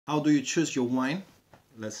How do you choose your wine?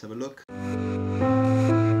 Let's have a look.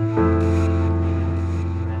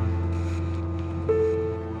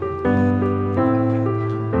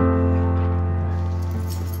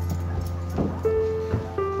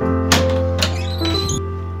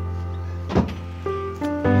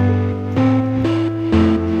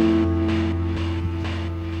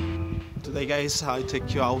 Today guys, I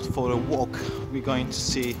take you out for a walk. We're going to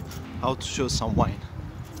see how to choose some wine.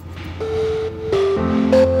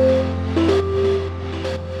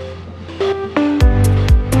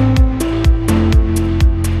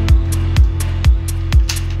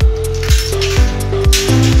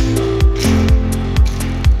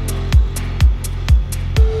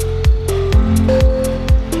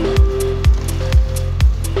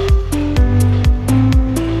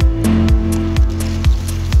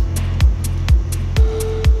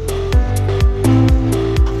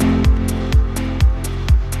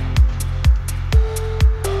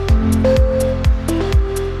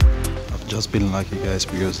 Been lucky guys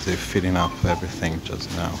because they're filling up everything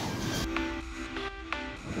just now.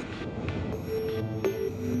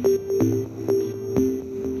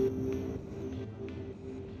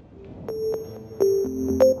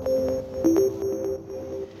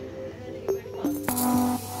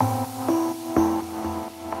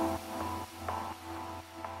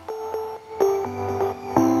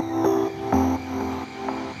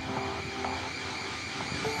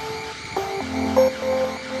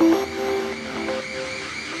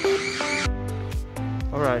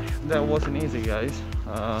 Alright, that wasn't easy guys.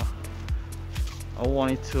 I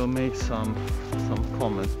wanted to make some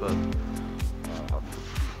comments, but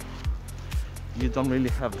you don't really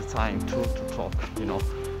have the time to talk, you know.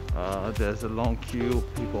 There's a long queue,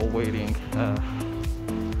 people waiting.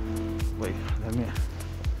 Wait,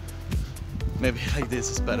 maybe like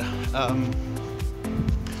this is better.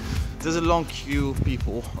 There's a long queue,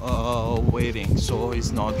 people waiting, so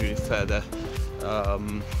it's not really fair that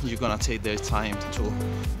you're gonna take their time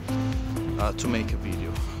to make a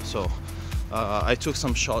video. So I took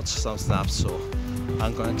some shots, some snaps, so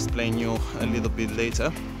I'm gonna explain you a little bit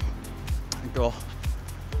later. I got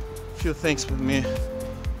a few things with me.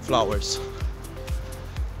 Flowers,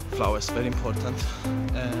 very important,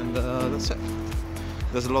 and that's it.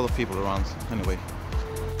 There's a lot of people around anyway.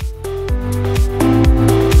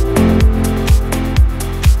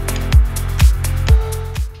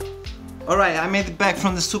 Alright, I made it back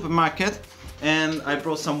from the supermarket and I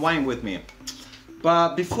brought some wine with me.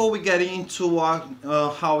 But before we get into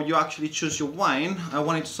how you actually choose your wine, I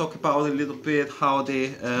wanted to talk about a little bit how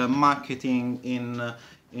the marketing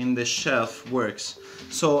in the shelf works.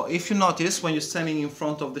 So if you notice, when you're standing in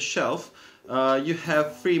front of the shelf, you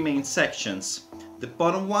have three main sections. The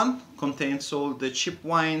bottom one contains all the cheap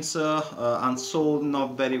wines, unsold,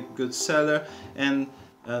 not very good seller, and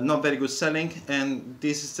not very good selling, and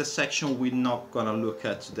this is the section we're not gonna look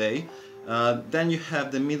at today. Then you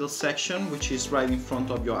have the middle section, which is right in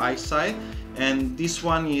front of your eyesight, and this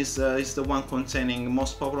one is the one containing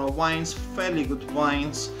most popular wines, fairly good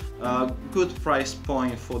wines, good price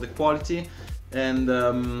point for the quality, and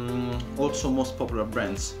also most popular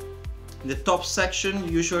brands. The top section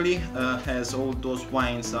usually has all those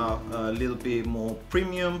wines are a little bit more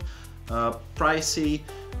premium, pricey,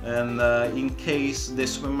 and in case the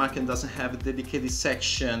supermarket doesn't have a dedicated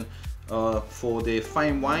section for the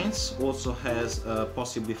fine wines, also has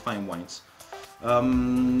possibly fine wines.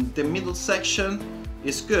 The middle section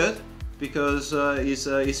is good because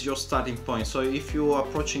it's your starting point. So if you are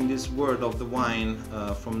approaching this world of the wine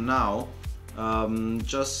from now,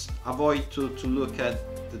 just avoid to look at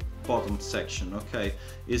the bottom section, okay?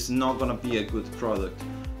 It's not gonna be a good product.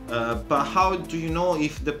 But how do you know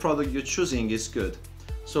if the product you're choosing is good?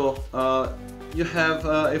 So you have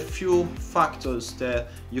a few factors that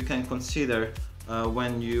you can consider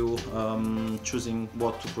when you choosing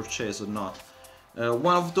what to purchase or not.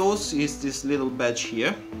 One of those is this little badge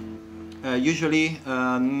here. Usually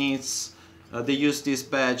they use this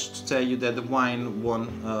badge to tell you that the wine won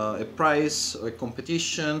a prize or a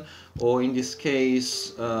competition, or in this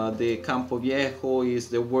case the Campo Viejo is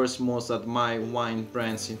the world's most admired wine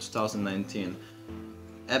brands in 2019.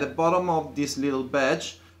 At the bottom of this little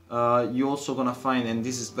badge you're also gonna find, and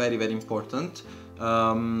this is very important,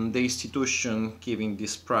 the institution giving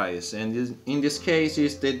this prize, and in this case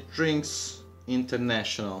is the Drinks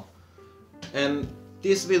International. And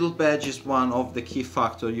this little badge is one of the key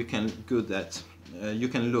factors you can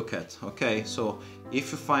look at. Okay, so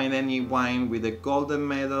if you find any wine with a golden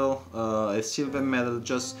medal, a silver medal,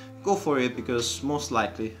 just go for it because most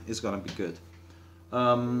likely it's gonna be good.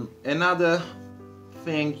 Another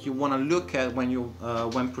thing you want to look at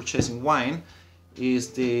when purchasing wine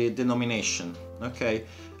is the denomination. Okay,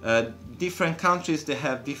 different countries, they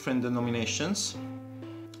have different denominations,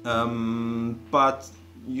 but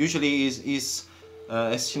usually is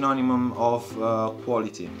a synonym of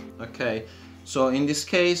quality. Okay, so in this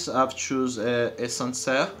case I've choose a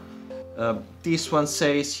Sancerre. This one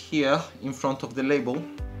says here in front of the label,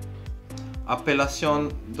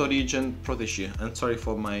 Appellation d'origine protégée. And sorry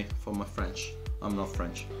for my French, I'm not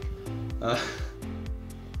French.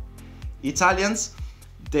 Italians,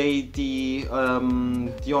 the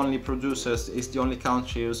only producers, is the only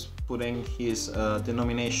country who's putting his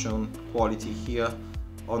denomination quality here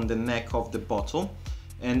on the neck of the bottle,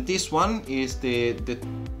 and this one is the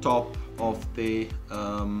top of the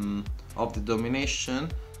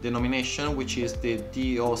denomination, which is the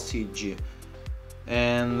DOCG.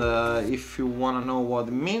 And if you want to know what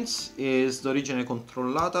it means, is d'origine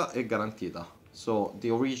controllata e garantita. So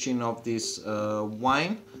the origin of this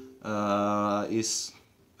wine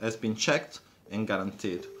has been checked and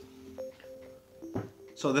guaranteed.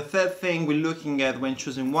 So the third thing we're looking at when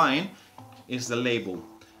choosing wine is the label.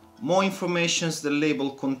 More information the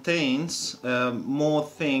label contains, more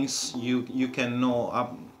things you can know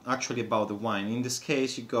actually about the wine. In this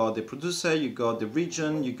case, you got the producer, you got the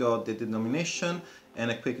region, you got the denomination, and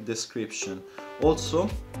a quick description. Also,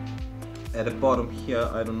 at the bottom here,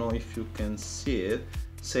 I don't know if you can see it,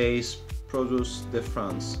 says Produce de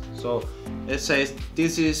France. So it says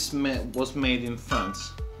this was made in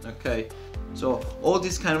France. Okay, so all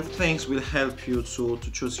these kind of things will help you to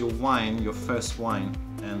choose your wine, your first wine,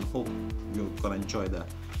 and hope you're gonna enjoy that.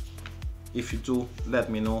 If you do, let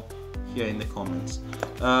me know here in the comments.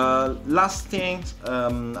 Last thing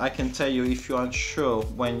I can tell you, if you're unsure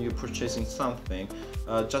when you're purchasing something,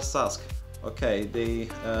 just ask. Okay,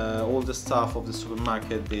 all the staff of the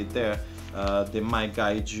supermarket, they might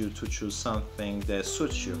guide you to choose something that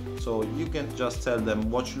suits you. So you can just tell them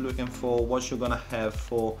what you're looking for, what you're gonna have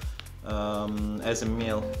for as a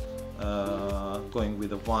meal going with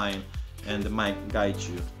the wine, and they might guide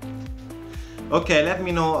you. Okay, let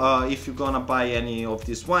me know if you're gonna buy any of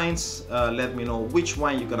these wines. Let me know which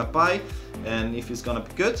wine you're gonna buy and if it's gonna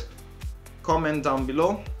be good. Comment down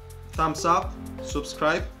below, thumbs up,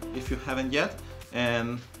 subscribe if you haven't yet,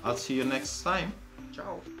 and I'll see you next time.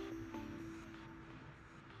 Ciao.